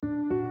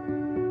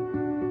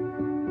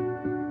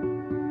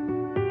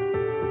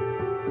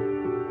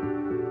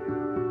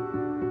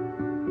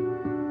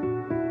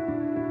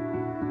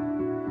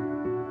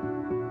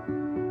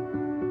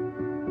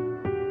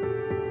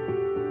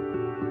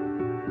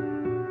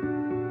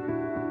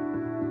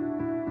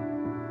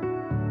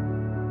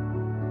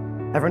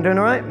Everyone doing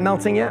all right?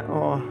 Melting yet?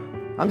 Or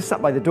I'm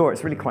sat by the door.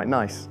 It's really quite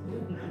nice.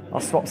 I'll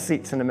swap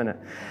seats in a minute.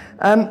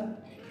 I'm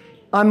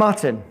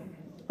Martin.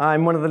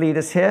 I'm one of the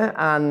leaders here,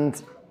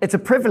 and it's a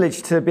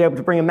privilege to be able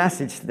to bring a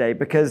message today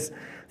because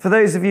for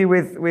those of you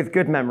with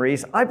good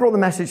memories, I brought the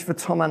message for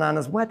Tom and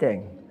Anna's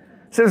wedding.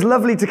 So it was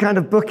lovely to kind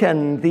of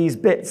bookend these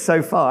bits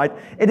so far.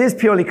 It is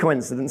purely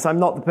coincidence.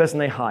 I'm not the person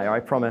they hire, I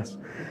promise.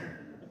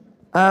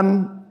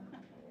 And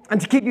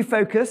to keep you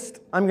focused,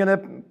 I'm going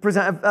to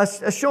present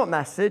a short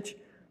message.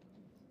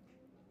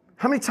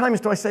 How many times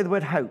do I say the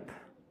word hope?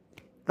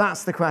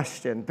 That's the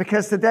question,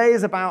 because today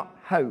is about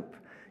hope.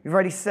 You've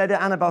already said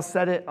it. Annabelle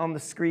said it on the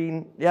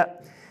screen.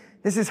 Yep.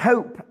 This is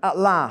hope at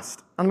last.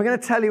 And I'm going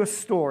to tell you a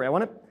story. I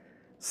want to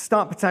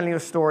start by telling you a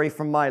story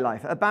from my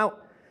life.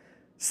 About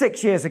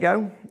 6 years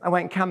ago, I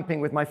went camping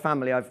with my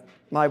family.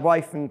 My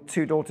wife and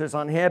 2 daughters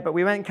aren't here, but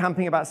we went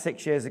camping about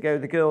 6 years ago.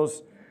 The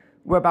girls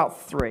were about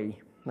 3.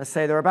 Let's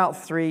say they're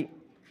about 3.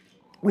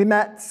 We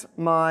met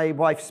my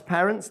wife's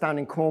parents down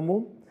in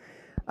Cornwall,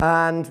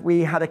 and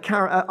we had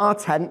our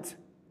tent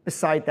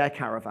beside their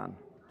caravan.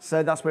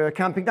 So that's where we were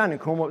camping down in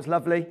Cornwall. It was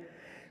lovely.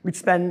 We'd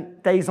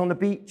spend days on the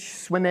beach,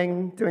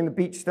 swimming, doing the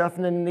beach stuff,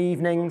 and then in the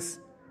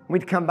evenings,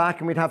 we'd come back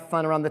and we'd have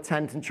fun around the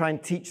tent and try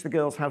and teach the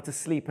girls how to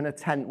sleep in a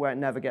tent where it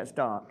never gets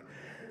dark.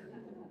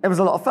 It was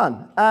a lot of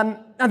fun. And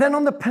then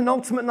on the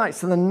penultimate night,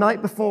 so the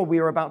night before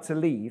we were about to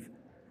leave,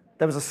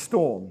 there was a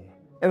storm.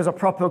 It was a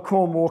proper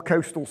Cornwall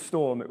coastal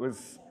storm. It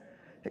was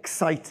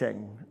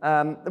exciting.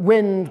 The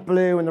wind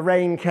blew and the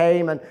rain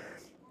came, and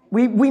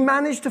we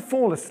managed to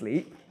fall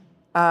asleep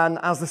and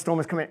as the storm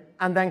was coming.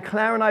 And then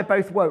Claire and I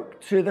both woke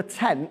to the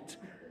tent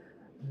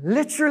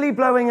literally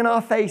blowing in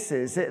our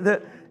faces.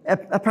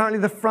 Apparently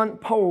the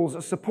front poles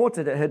that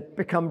supported it had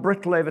become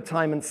brittle over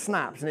time and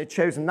snapped, and it had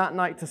chosen that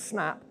night to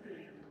snap.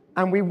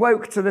 And we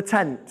woke to the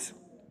tent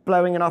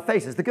blowing in our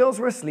faces. The girls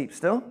were asleep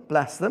still,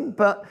 bless them,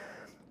 but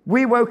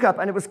we woke up,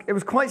 and it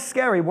was quite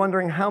scary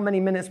wondering how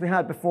many minutes we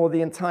had before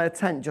the entire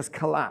tent just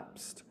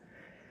collapsed.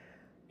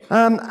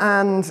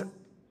 And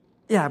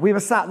yeah, we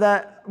were sat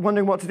there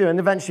wondering what to do, and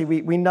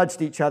eventually we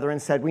nudged each other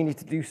and said, we need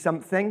to do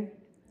something.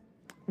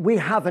 We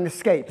have an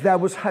escape. There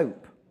was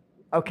hope.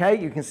 Okay,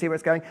 you can see where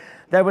it's going.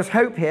 There was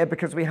hope here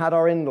because we had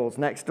our in-laws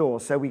next door,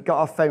 so we got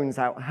our phones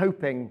out,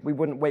 hoping we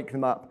wouldn't wake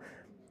them up,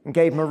 and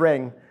gave them a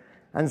ring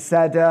and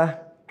said,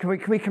 can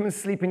we come and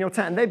sleep in your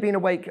tent? And they'd been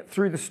awake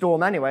through the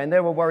storm anyway, and they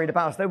were worried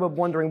about us. They were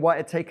wondering why it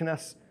had taken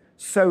us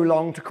so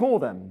long to call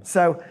them.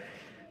 So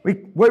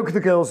we woke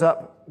the girls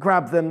up,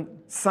 grabbed them,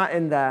 sat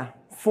in there,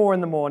 4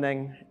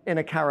 a.m. in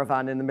a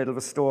caravan in the middle of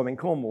a storm in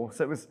Cornwall.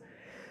 So it's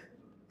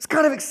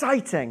kind of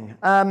exciting,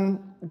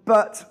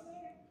 but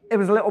it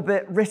was a little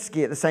bit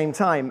risky at the same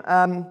time.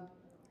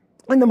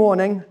 In the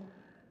morning,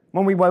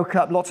 when we woke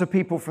up, lots of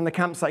people from the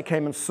campsite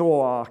came and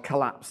saw our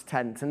collapsed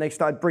tent, and they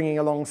started bringing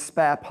along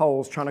spare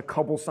poles, trying to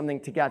cobble something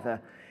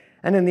together.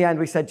 And in the end,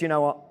 we said, you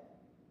know what?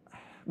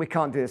 We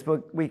can't do this.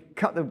 But we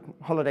cut the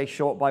holiday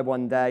short by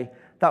 1 day.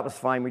 That was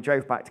fine. We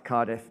drove back to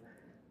Cardiff.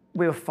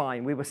 We were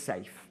fine. We were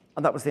safe.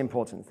 And that was the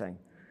important thing.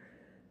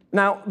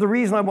 Now, the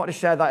reason I want to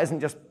share that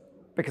isn't just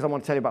because I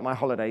want to tell you about my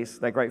holidays.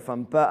 They're great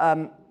fun.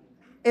 But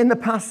in the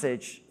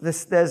passage,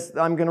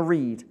 I'm going to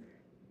read,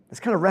 there's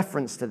kind of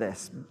reference to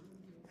this.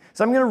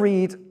 So I'm going to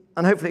read,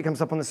 and hopefully it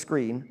comes up on the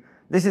screen.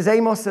 This is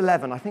Amos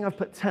 11. I think I've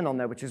put 10 on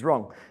there, which is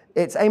wrong.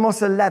 It's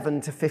Amos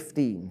 11 to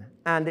 15,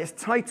 and it's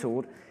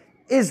titled,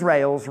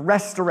 Israel's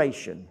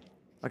Restoration.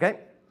 Okay?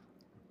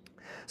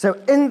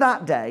 So in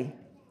that day,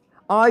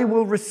 I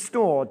will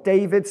restore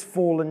David's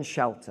fallen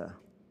shelter.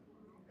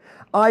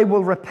 I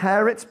will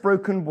repair its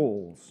broken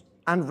walls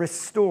and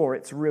restore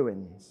its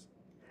ruins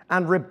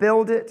and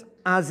rebuild it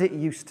as it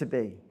used to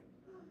be,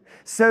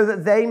 so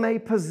that they may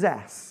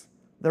possess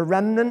the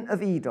remnant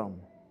of Edom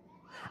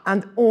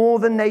and all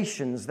the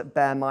nations that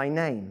bear my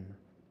name,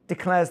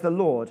 declares the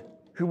Lord,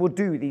 who will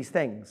do these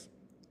things.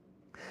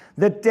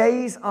 The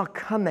days are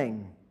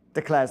coming,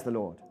 declares the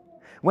Lord,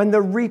 when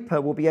the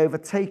reaper will be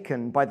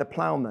overtaken by the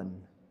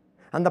plowman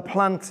and the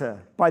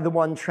planter by the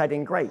one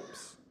treading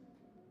grapes.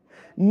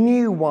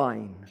 New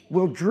wine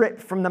will drip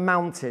from the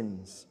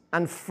mountains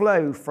and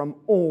flow from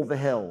all the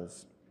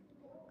hills.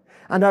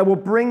 And I will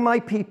bring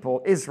my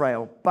people,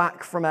 Israel,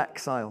 back from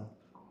exile.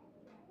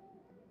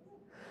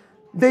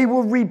 They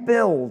will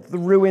rebuild the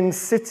ruined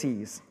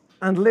cities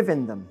and live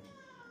in them.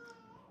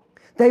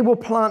 They will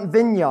plant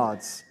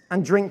vineyards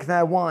and drink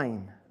their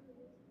wine.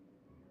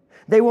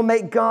 They will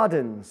make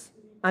gardens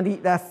and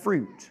eat their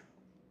fruit.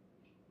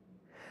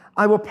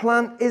 I will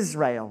plant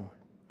Israel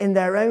in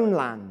their own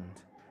land,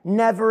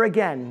 never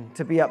again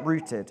to be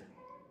uprooted.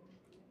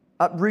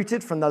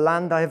 Uprooted from the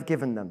land I have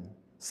given them,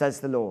 says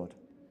the Lord.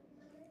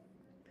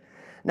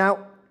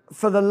 Now,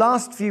 for the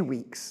last few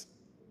weeks,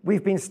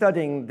 we've been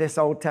studying this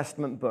Old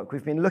Testament book.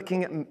 We've been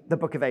looking at the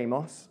book of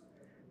Amos.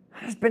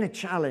 It's been a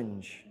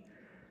challenge.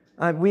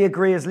 We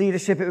agree as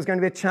leadership it was going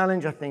to be a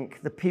challenge. I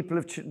think the people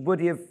of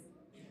Woody have,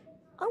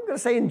 I'm going to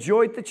say,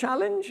 enjoyed the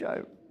challenge.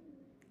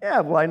 Yeah,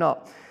 why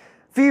not?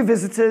 For you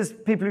visitors,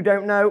 people who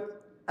don't know,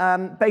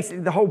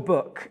 basically the whole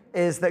book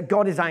is that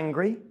God is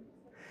angry.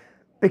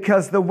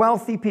 because the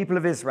wealthy people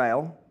of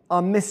Israel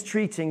are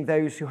mistreating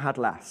those who had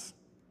less.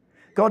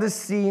 God has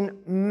seen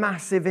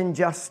massive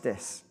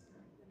injustice,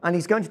 and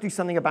he's going to do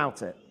something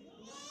about it.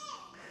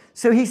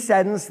 So he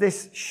sends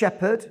this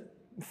shepherd,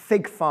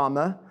 fig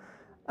farmer,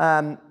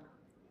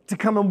 to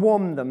come and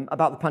warn them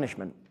about the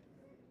punishment.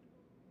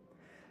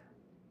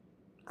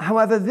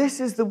 However,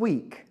 this is the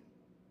week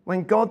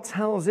when God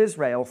tells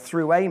Israel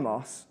through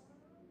Amos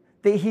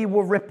that he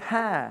will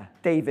repair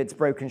David's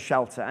broken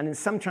shelter. And in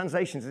some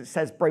translations, it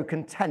says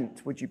broken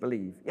tent, would you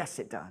believe? Yes,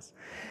 it does.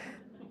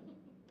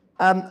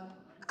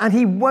 And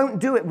he won't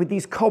do it with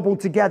these cobbled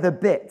together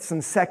bits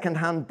and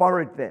secondhand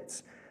borrowed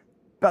bits.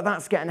 But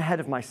that's getting ahead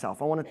of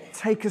myself. I want to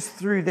take us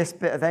through this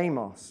bit of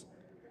Amos.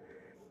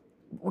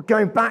 We're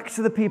going back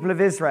to the people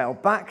of Israel,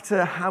 back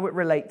to how it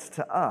relates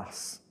to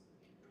us.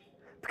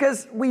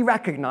 Because we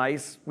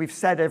recognize, we've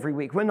said every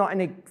week, we're not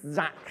in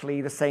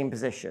exactly the same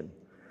position,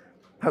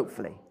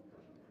 hopefully.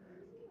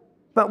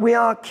 But we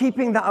are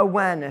keeping that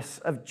awareness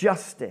of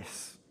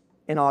justice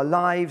in our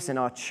lives, in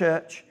our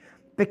church,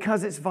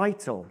 because it's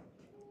vital.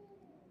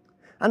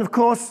 And of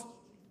course,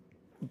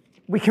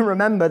 we can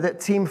remember that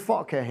Team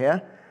Fock are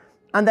here,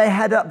 and they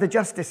head up the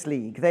Justice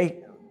League.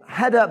 They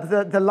head up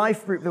the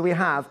life group that we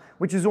have,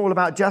 which is all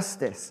about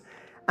justice.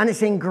 And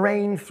it's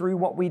ingrained through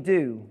what we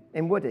do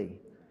in Woody.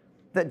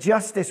 That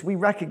justice we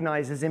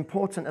recognize as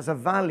important as a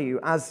value,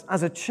 as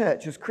a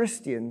church, as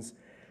Christians,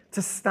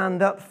 to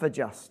stand up for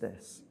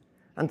justice.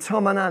 And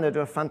Tom and Anna do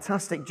a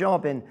fantastic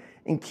job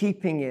in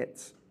keeping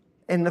it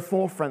in the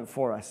forefront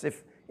for us.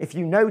 If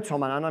you know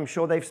Tom and Anna, I'm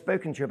sure they've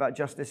spoken to you about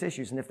justice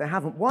issues. And if they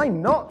haven't, why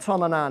not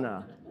Tom and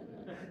Anna?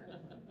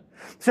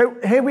 So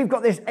here we've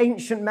got this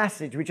ancient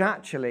message which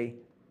actually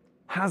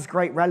has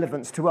great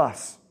relevance to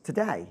us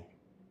today.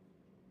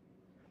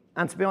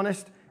 And to be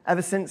honest,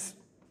 ever since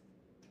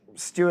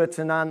Stuart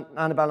and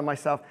Annabelle and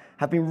myself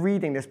have been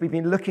reading this, we've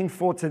been looking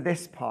forward to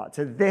this part,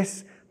 to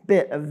this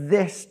bit of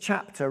this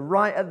chapter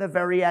right at the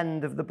very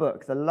end of the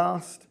book, the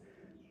last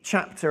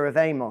chapter of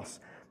Amos,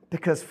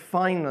 because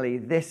finally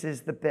this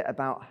is the bit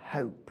about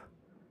hope.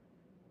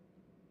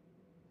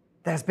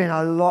 There's been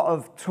a lot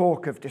of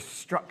talk of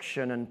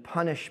destruction and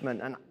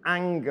punishment and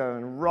anger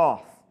and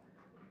wrath.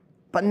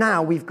 But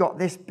now we've got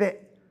this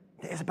bit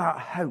that is about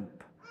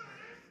hope.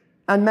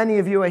 And many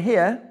of you are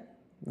here,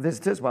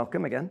 visitors,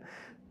 welcome again,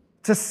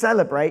 to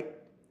celebrate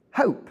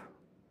Hope,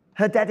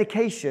 her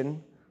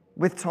dedication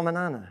with Tom and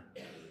Anna.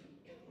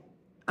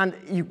 And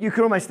you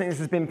can almost think this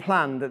has been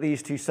planned, that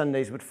these two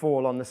Sundays would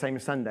fall on the same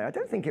Sunday. I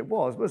don't think it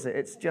was it?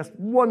 It's just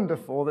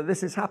wonderful that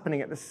this is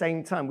happening at the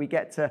same time. We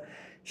get to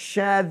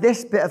share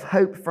this bit of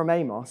hope from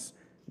Amos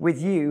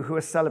with you who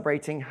are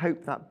celebrating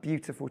Hope, that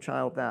beautiful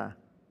child there.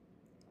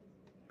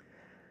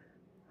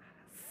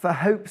 For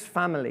Hope's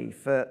family,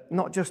 for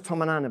not just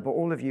Tom and Anna, but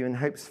all of you in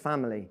Hope's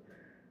family,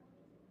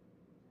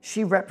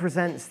 she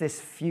represents this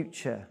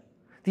future,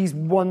 these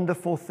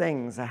wonderful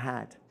things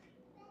ahead.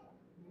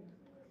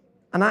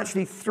 And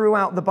actually,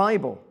 throughout the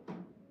Bible,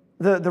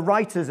 the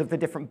writers of the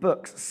different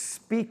books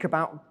speak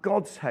about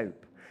God's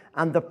hope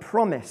and the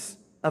promise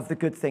of the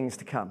good things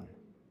to come.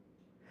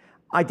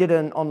 I did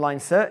an online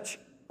search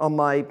on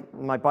my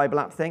Bible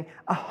app thing,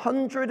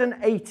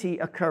 180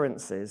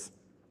 occurrences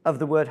of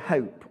the word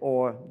hope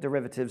or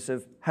derivatives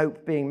of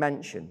hope being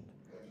mentioned.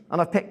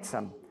 And I've picked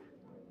some.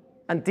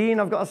 And Dean,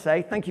 I've got to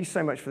say, thank you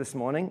so much for this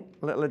morning,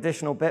 a little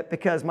additional bit,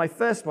 because my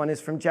first one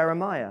is from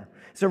Jeremiah.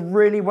 It's a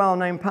really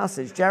well-known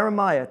passage.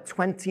 Jeremiah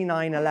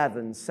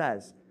 29:11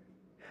 says,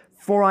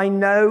 "For I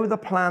know the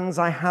plans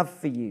I have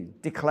for you,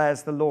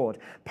 declares the Lord,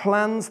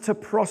 plans to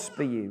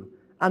prosper you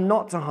and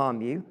not to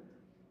harm you,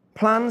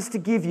 plans to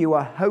give you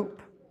a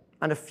hope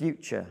and a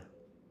future."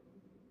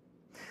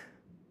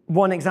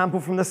 One example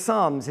from the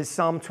Psalms is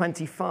Psalm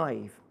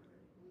 25.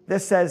 That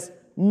says,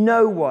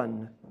 "No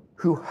one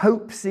who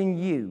hopes in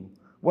you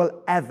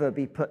will ever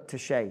be put to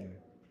shame."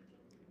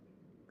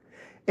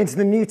 Into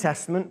the New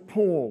Testament,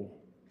 Paul,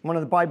 one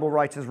of the Bible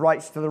writers,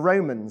 writes to the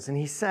Romans, and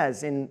he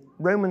says in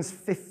Romans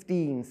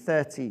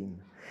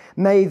 15:13,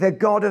 "May the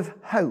God of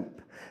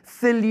hope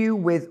fill you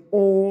with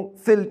all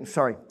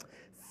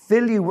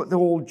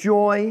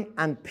joy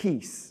and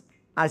peace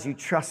as you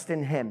trust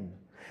in him,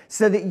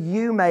 so that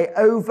you may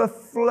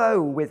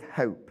overflow with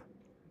hope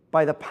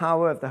by the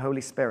power of the Holy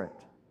Spirit."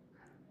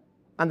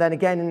 And then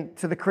again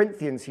to the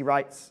Corinthians, he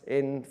writes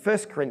in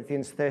 1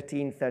 Corinthians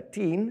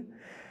 13:13,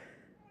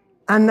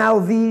 "And now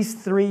these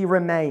three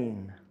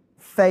remain,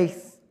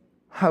 faith,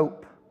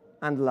 hope,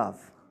 and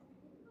love."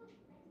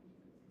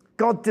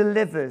 God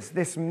delivers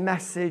this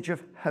message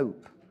of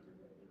hope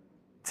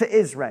to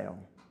Israel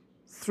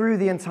through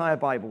the entire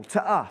Bible,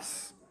 to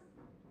us.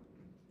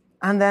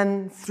 And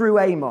then through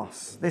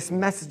Amos, this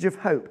message of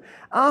hope,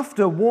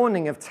 after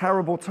warning of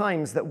terrible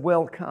times that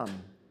will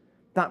come,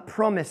 that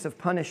promise of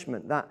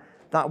punishment,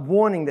 that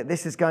warning that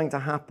this is going to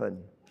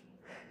happen.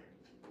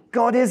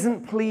 God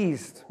isn't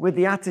pleased with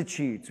the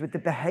attitudes, with the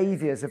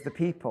behaviors of the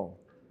people.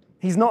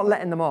 He's not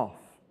letting them off.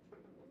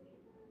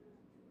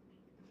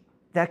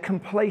 Their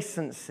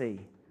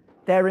complacency,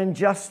 their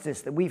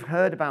injustice that we've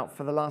heard about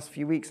for the last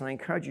few weeks, and I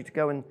encourage you to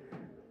go and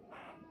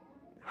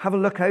have a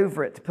look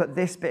over it to put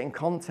this bit in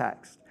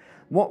context.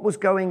 What was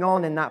going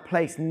on in that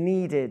place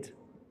needed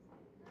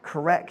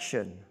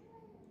correction.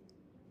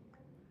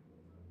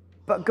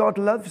 But God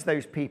loves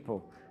those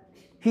people.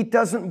 He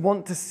doesn't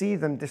want to see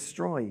them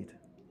destroyed.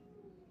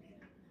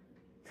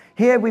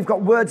 Here we've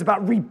got words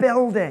about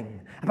rebuilding,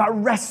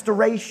 about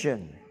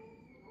restoration.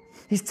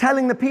 He's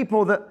telling the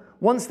people that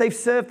once they've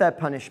served their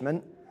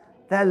punishment,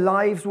 their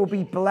lives will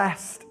be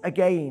blessed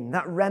again.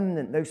 That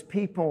remnant, those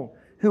people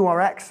who are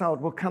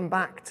exiled, will come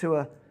back to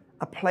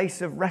a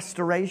place of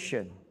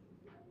restoration.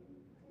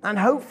 And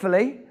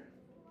hopefully,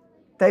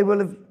 they will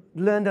have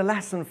learned a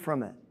lesson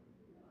from it.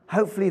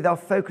 Hopefully, they'll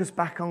focus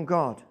back on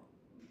God.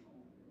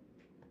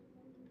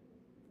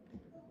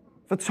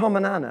 For Tom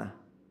and Anna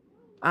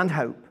and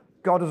Hope,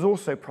 God has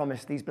also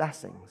promised these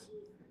blessings.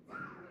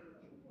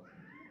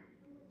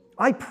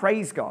 I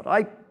praise God.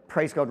 I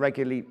praise God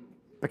regularly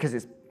because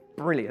it's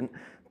brilliant,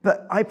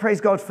 but I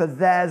praise God for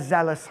their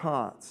zealous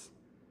hearts.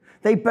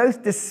 They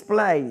both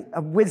display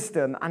a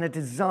wisdom and a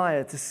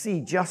desire to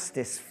see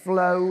justice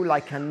flow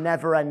like a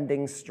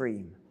never-ending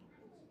stream.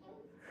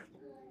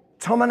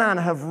 Tom and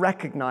Anna have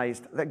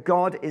recognized that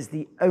God is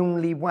the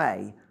only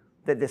way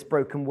that this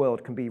broken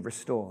world can be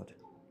restored.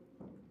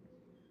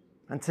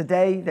 And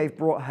today they've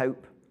brought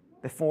hope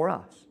before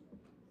us.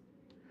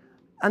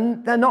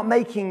 And they're not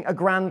making a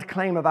grand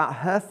claim about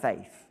her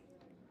faith,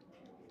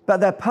 but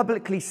they're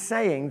publicly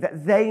saying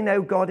that they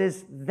know God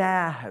is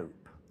their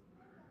hope.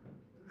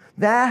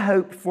 Their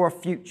hope for a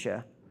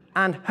future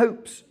and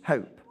Hope's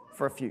hope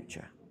for a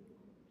future.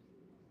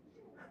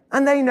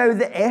 And they know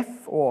that if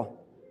or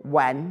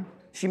when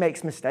she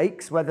makes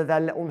mistakes, whether they're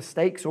little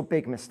mistakes or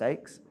big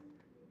mistakes,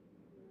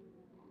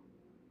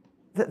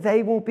 that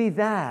they will be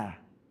there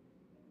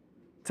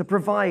to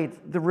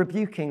provide the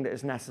rebuking that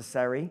is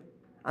necessary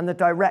and the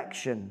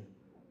direction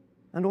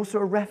and also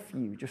a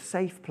refuge, a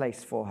safe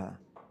place for her.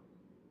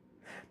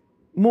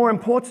 More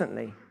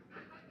importantly,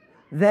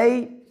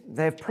 they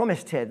have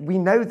promised here, we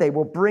know they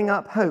will bring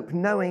up Hope,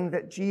 knowing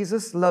that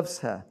Jesus loves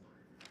her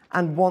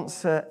and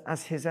wants her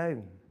as his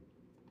own.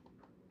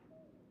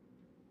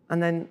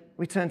 And then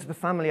we turn to the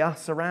family,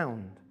 us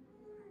around.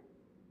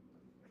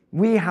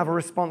 We have a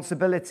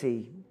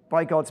responsibility,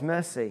 by God's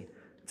mercy,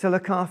 to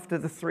look after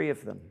the three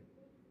of them.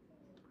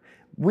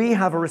 We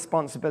have a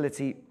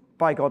responsibility,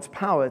 by God's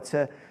power,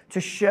 to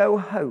show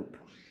Hope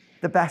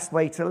the best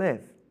way to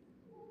live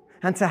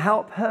and to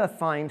help her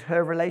find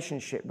her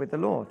relationship with the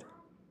Lord.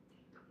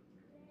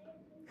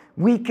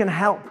 We can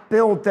help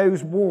build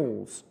those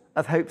walls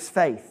of Hope's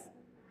faith,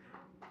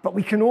 but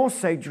we can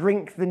also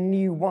drink the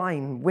new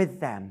wine with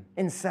them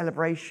in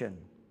celebration.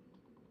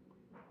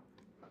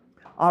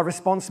 Our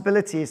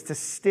responsibility is to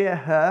steer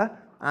her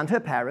and her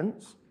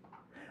parents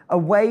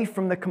away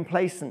from the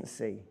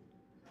complacency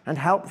and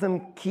help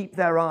them keep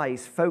their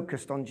eyes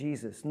focused on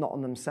Jesus, not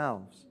on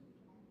themselves.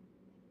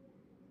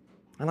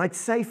 And I'd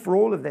say for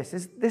all of this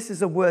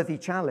is a worthy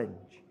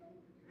challenge.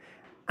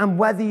 And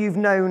whether you've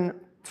known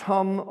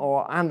Tom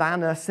and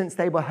Anna since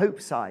they were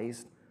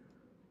Hope-sized,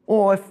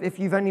 or if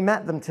you've only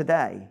met them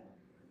today,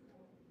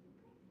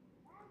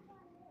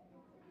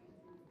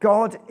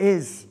 God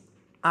is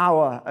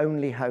our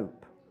only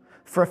hope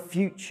for a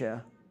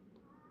future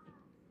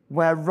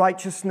where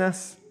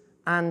righteousness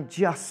and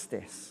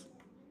justice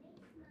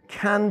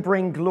can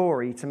bring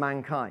glory to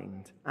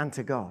mankind and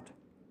to God.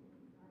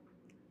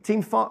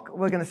 Team Fock,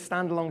 we're going to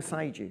stand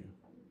alongside you.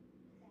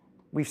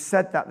 We've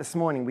said that this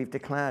morning. We've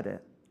declared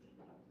it.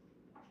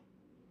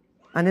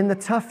 And in the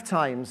tough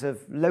times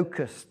of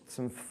locusts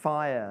and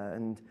fire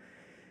and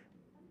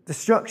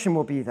destruction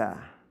will be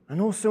there. And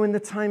also in the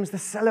times, the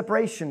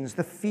celebrations,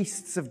 the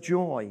feasts of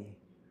joy.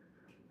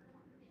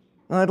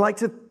 And I'd like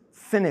to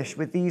finish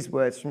with these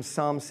words from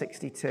Psalm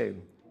 62.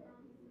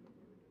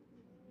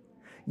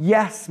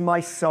 Yes, my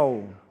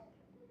soul,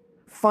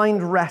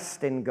 find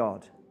rest in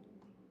God.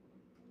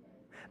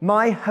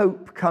 My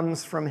hope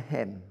comes from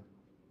him.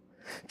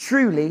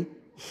 Truly,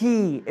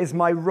 he is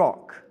my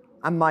rock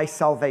and my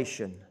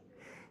salvation.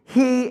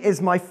 He is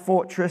my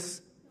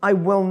fortress. I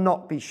will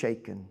not be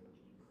shaken.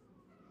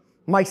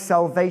 My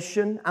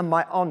salvation and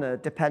my honor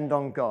depend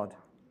on God.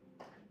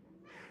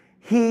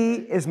 He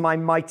is my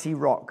mighty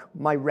rock,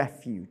 my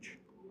refuge.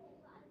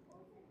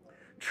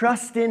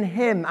 Trust in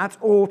him at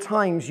all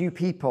times, you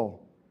people.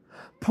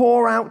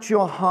 Pour out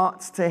your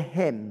hearts to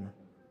him,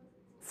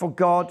 for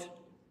God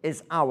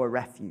is our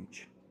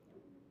refuge.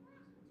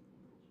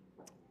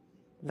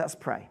 Let's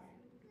pray.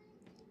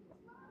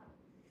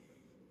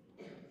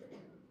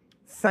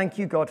 Thank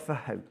you, God, for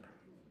hope.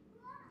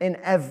 In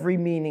every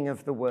meaning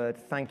of the word,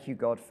 thank you,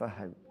 God, for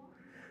hope.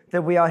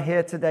 That we are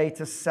here today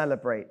to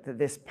celebrate, that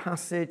this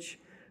passage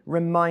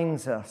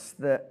reminds us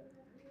that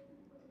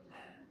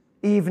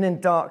even in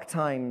dark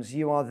times,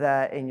 you are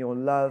there in your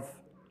love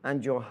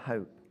and your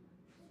hope.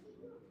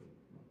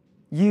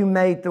 You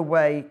made the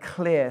way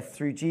clear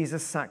through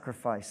Jesus'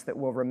 sacrifice that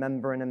we'll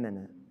remember in a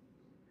minute.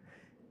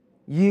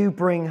 You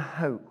bring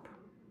hope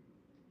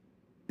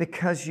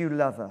because you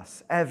love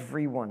us,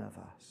 every one of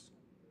us.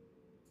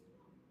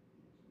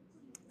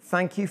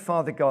 Thank you,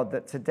 Father God,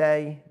 that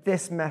today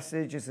this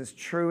message is as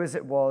true as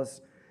it was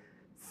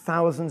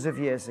thousands of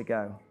years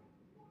ago.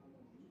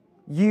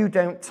 You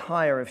don't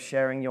tire of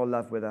sharing your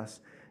love with us.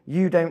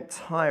 You don't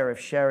tire of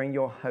sharing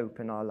your hope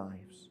in our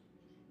lives.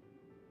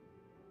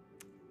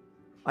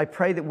 I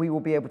pray that we will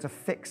be able to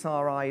fix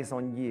our eyes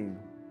on you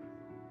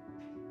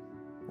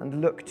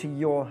and look to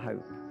your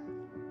hope.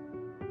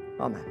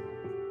 Amen.